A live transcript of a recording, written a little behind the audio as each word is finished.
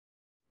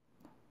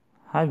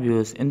Hi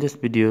viewers, in this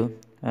video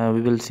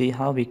we will see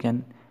how we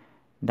can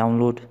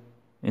download,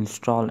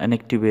 install and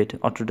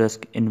activate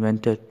Autodesk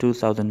Inventor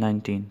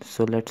 2019.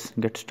 So let's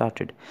get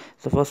started.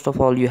 So first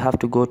of all, you have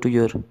to go to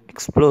your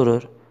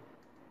Explorer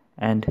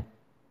and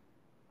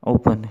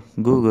open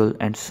Google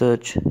and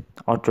search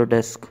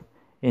Autodesk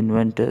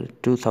Inventor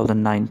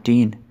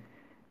 2019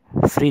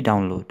 free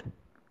download.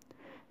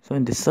 So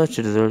in the search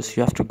results,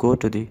 you have to go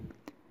to the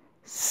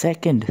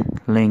second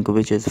link,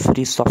 which is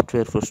free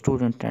software for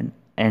students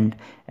and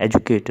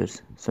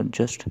educators. So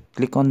just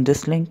click on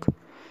this link.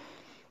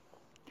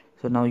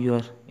 So now you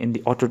are in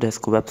the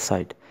Autodesk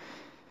website.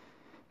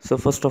 So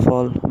first of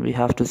all, we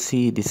have to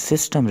see the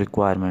system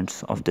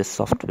requirements of this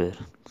software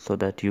so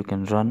that you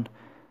can run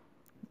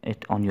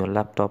it on your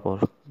laptop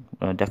or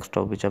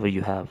desktop, whichever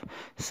you have.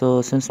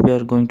 So since we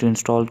are going to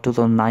install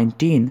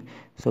 2019,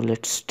 so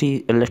let's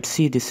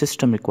see the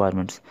system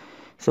requirements.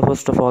 So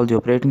first of all, the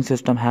operating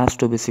system has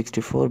to be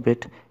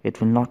 64-bit. It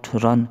will not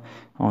run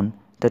on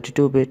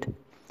 32-bit.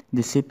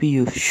 The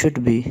CPU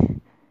should be 3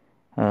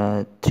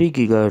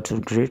 GHz or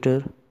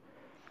greater.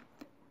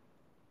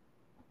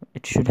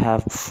 It should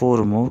have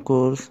 4 more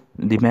cores.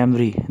 The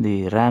memory,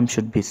 the RAM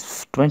should be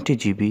 20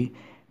 GB.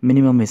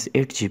 Minimum is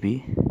 8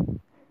 GB.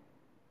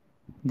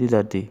 These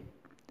are the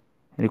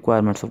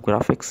requirements of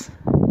graphics.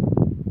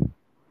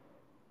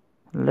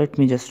 Let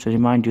me just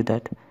remind you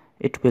that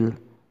it will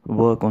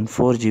work on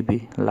 4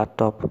 GB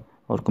laptop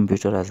or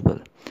computer as well.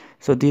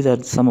 So these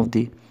are some of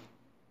the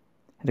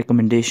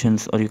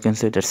recommendations, or you can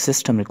say the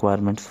system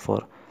requirements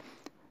for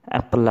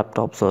Apple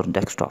laptops or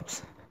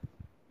desktops.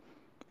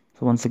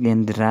 So once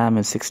again, the RAM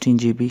is 16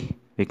 GB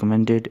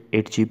recommended,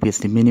 8 GB is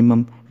the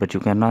minimum, but you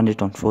can run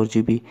it on 4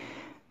 GB.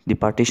 The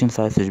partition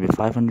size should be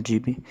 500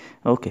 GB.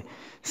 Okay,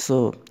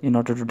 so in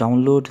order to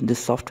download this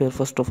software,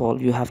 first of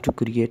all you have to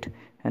create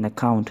an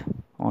account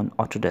on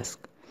Autodesk.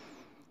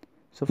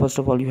 So first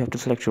of all, you have to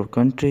select your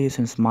country.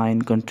 Since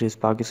mine country is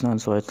Pakistan,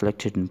 so I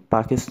selected in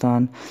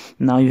Pakistan.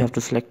 Now you have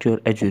to select your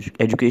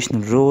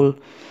educational role.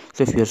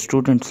 So if you're a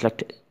student,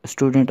 select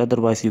student,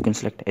 otherwise you can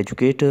select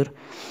educator.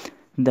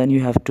 Then you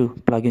have to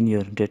plug in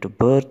your date of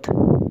birth.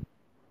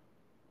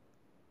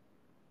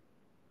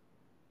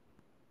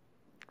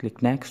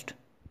 Click next.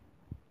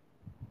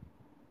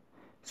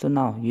 So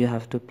now you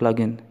have to plug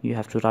in, you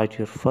have to write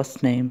your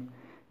first name,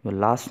 your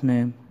last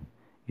name,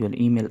 your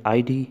email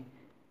ID.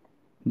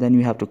 Then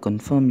you have to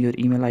confirm your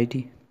email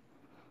ID.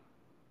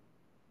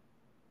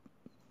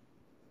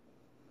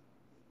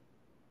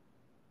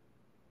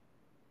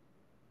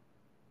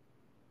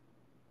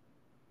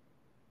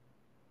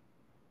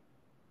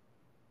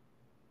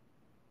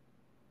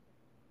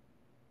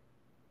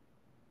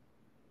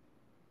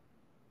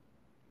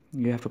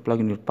 You have to plug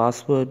in your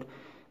password.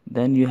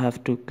 Then you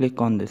have to click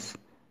on this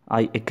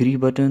I agree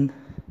button.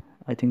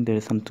 I think there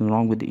is something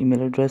wrong with the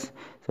email address,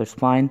 so it's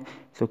fine.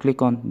 So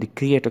click on the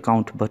create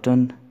account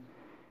button.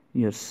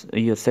 Your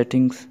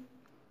settings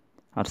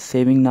are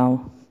saving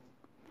now.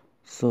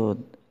 So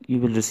you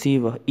will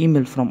receive an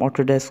email from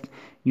Autodesk.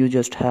 You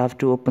just have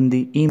to open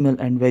the email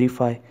and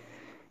verify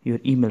your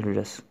email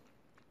address.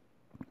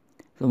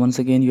 So once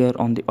again, you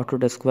are on the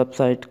Autodesk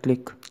website.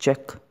 Click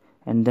check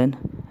and then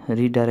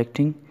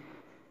redirecting.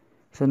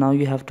 So now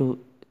you have to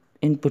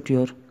input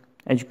your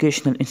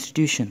educational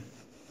institution.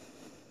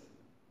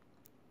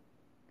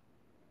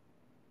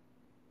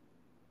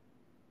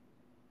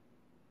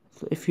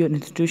 So if your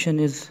institution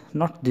is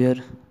not there,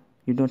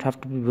 you don't have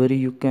to be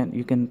worried. You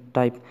can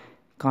type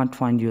can't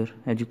find your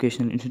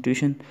educational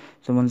institution.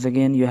 So once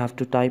again, you have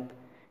to type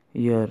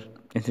your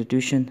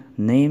institution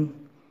name.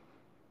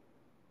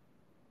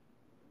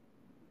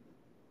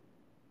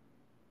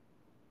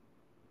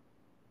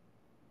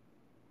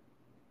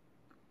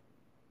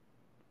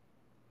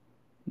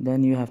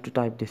 Then you have to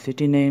type the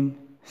city name,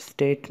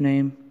 state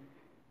name.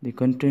 The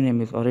country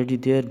name is already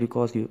there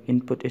because you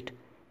input it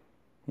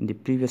in the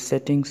previous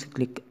settings.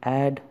 Click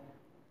add.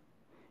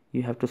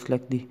 You have to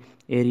select the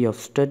area of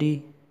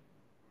study.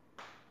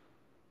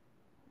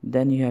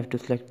 Then you have to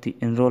select the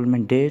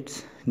enrollment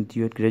dates,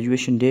 your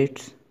graduation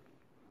dates.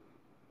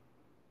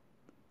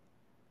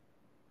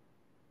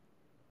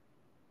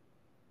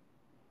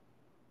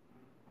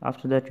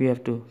 After that, we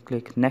have to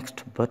click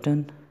next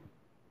button.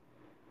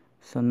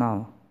 So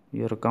now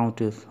your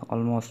account is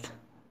almost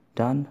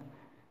done.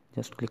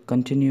 Just click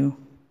continue.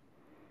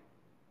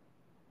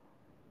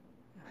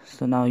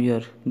 So now you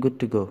are good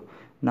to go.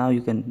 Now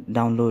you can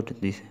download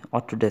this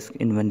Autodesk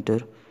Inventor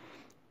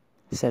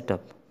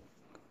setup.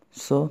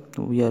 So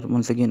we are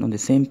once again on the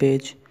same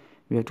page.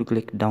 We have to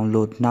click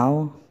download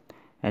now,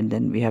 and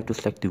then we have to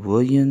select the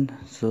version.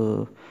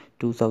 So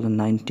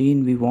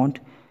 2019 we want,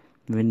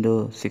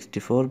 Windows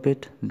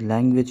 64-bit.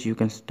 Language, you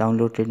can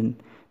download it in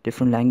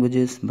different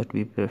languages, but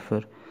we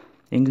prefer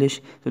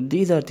English. So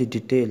these are the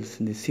details: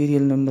 the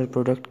serial number,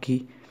 product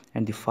key,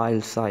 and the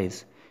file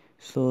size.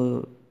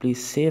 So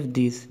please save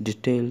these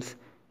details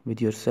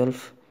with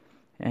yourself,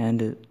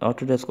 and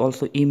Autodesk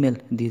also email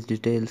these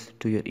details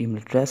to your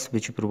email address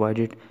which you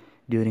provided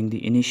during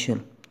the initial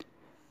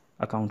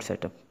account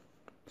setup.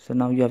 So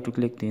now you have to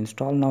click the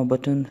install now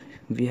button.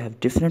 We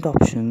have different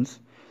options.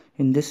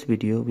 In this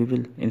video we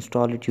will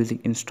install it using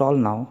install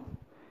now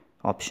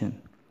option.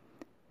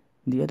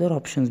 The other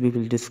options we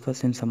will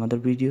discuss in some other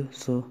video.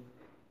 So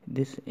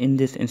in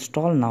this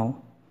install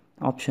now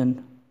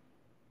option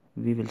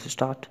we will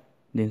start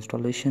the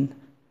installation.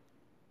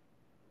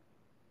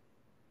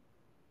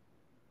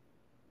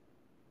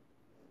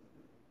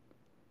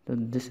 So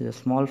this is a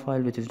small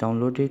file which is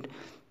downloaded.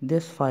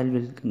 This file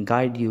will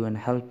guide you and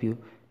help you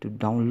to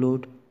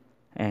download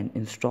and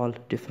install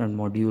different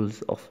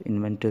modules of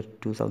Inventor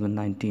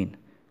 2019.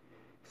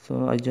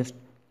 So I just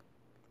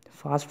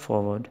fast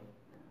forward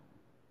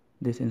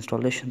this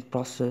installation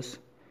process.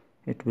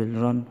 It will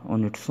run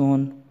on its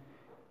own.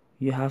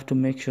 You have to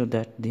make sure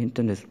that the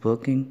internet is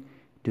working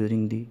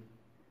during the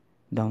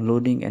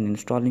downloading and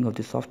installing of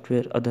the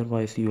software,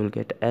 otherwise you will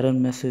get error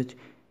message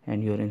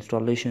and your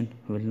installation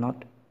will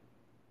not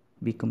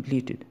be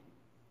completed.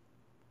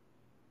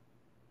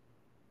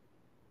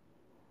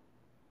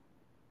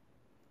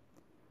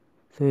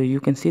 So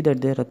you can see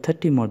that there are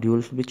 30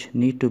 modules which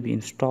need to be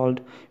installed,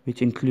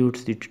 which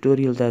includes the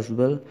tutorials as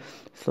well.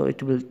 So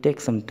it will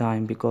take some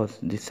time because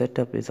the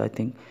setup is I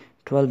think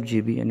 12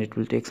 GB and it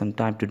will take some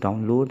time to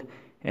download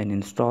and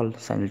install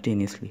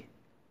simultaneously.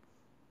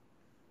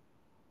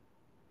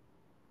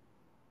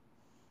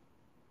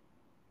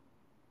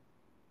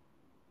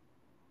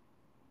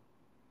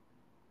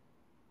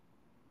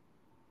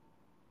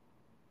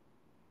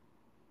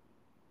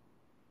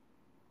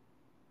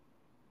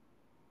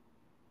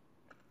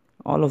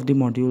 All of the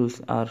modules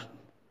are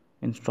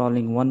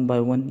installing one by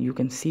one. You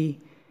can see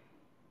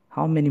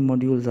how many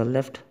modules are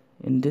left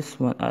in this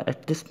one.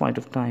 At this point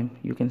of time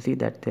you can see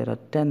that there are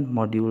 10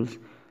 modules,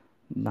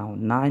 now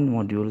 9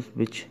 modules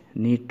which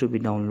need to be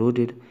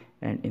downloaded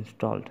and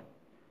installed.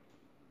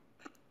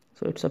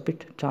 So it's a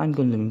bit time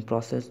consuming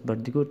process,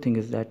 but the good thing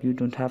is that you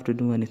don't have to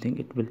do anything.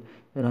 It will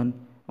run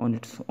on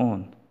its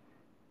own.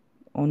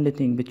 Only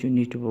thing which you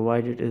need to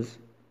provide it is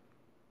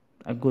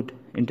a good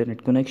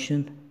internet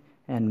connection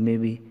and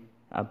maybe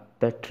a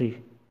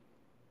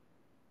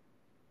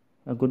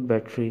good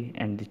battery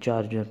and the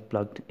charger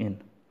plugged in.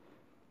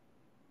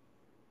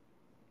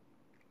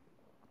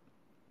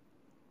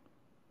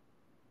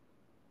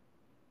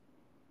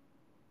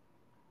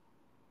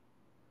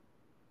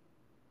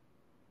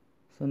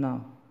 So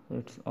now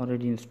it's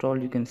already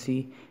installed. You can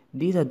see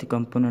these are the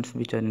components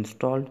which are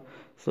installed.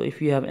 So if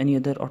you have any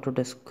other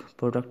Autodesk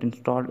product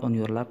installed on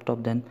your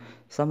laptop, then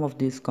some of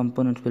these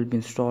components will be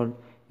installed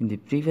in the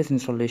previous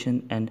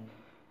installation, and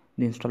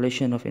the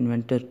installation of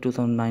Inventor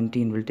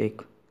 2019 will take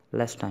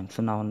less time.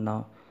 So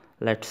now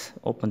let's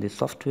open the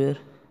software.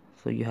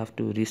 So you have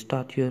to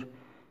restart your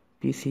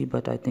PC,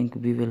 but I think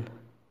we will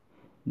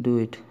do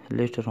it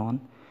later on.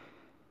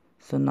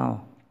 So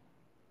now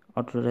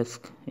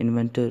Autodesk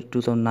Inventor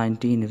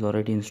 2019 is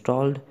already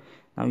installed.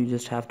 Now you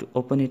just have to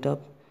open it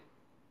up.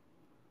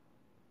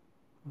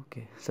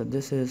 Okay, so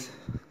this is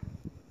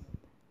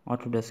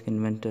Autodesk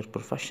Inventor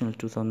Professional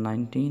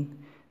 2019.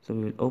 So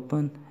we will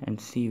open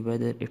and see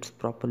whether it's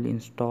properly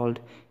installed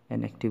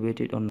and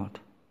activated or not.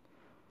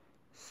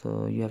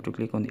 So you have to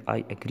click on the I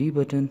agree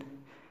button.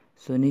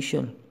 So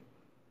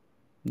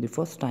the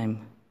first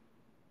time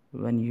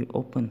when you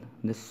open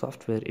this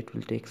software, it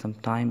will take some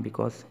time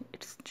because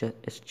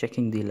it's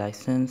checking the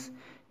license,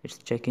 it's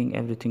checking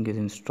everything is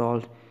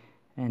installed,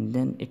 and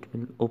then it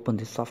will open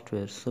the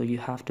software. So you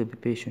have to be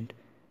patient.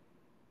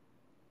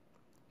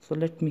 So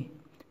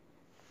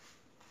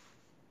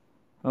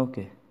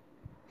okay,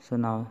 so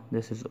now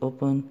this is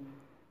open.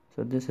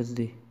 So this is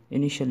the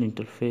initial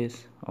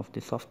interface of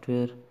the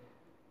software.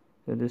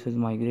 So this is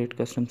my great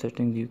custom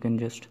settings. You can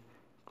just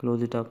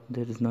close it up.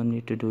 There is no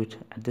need to do it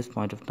at this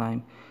point of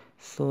time.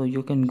 So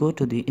you can go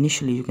to the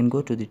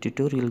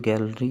tutorial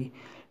gallery,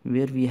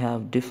 where we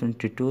have different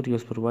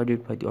tutorials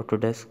provided by the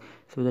Autodesk,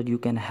 so that you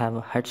can have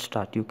a head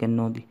start. You can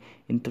know the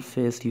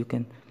interface. You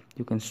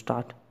can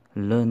start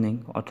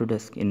learning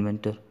Autodesk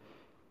Inventor.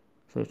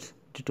 So its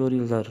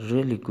tutorials are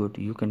really good.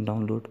 You can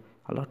download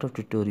a lot of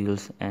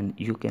tutorials and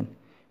you can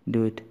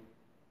do it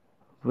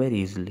very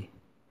easily.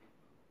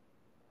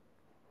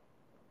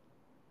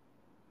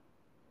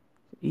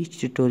 Each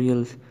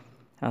tutorials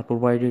are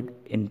provided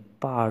in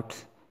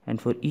parts,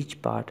 and for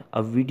each part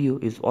a video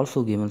is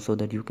also given so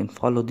that you can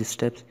follow the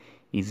steps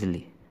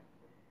easily.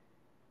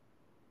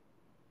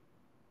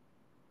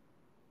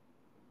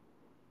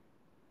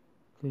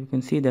 So you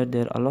can see that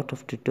there are a lot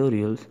of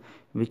tutorials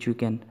which you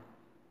can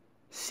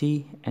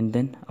see and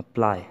then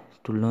apply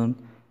to learn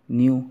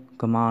new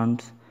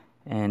commands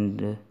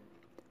and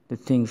the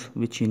things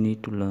which you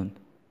need to learn.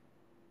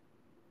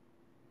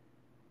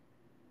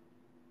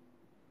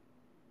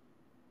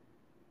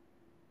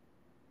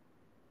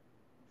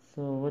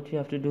 So what you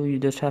have to do, you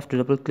just have to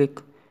double click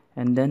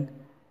and then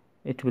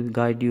it will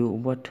guide you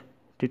what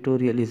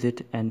tutorial is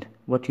it and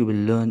what you will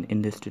learn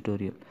in this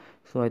tutorial.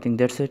 So I think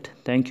that's it.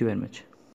 Thank you very much.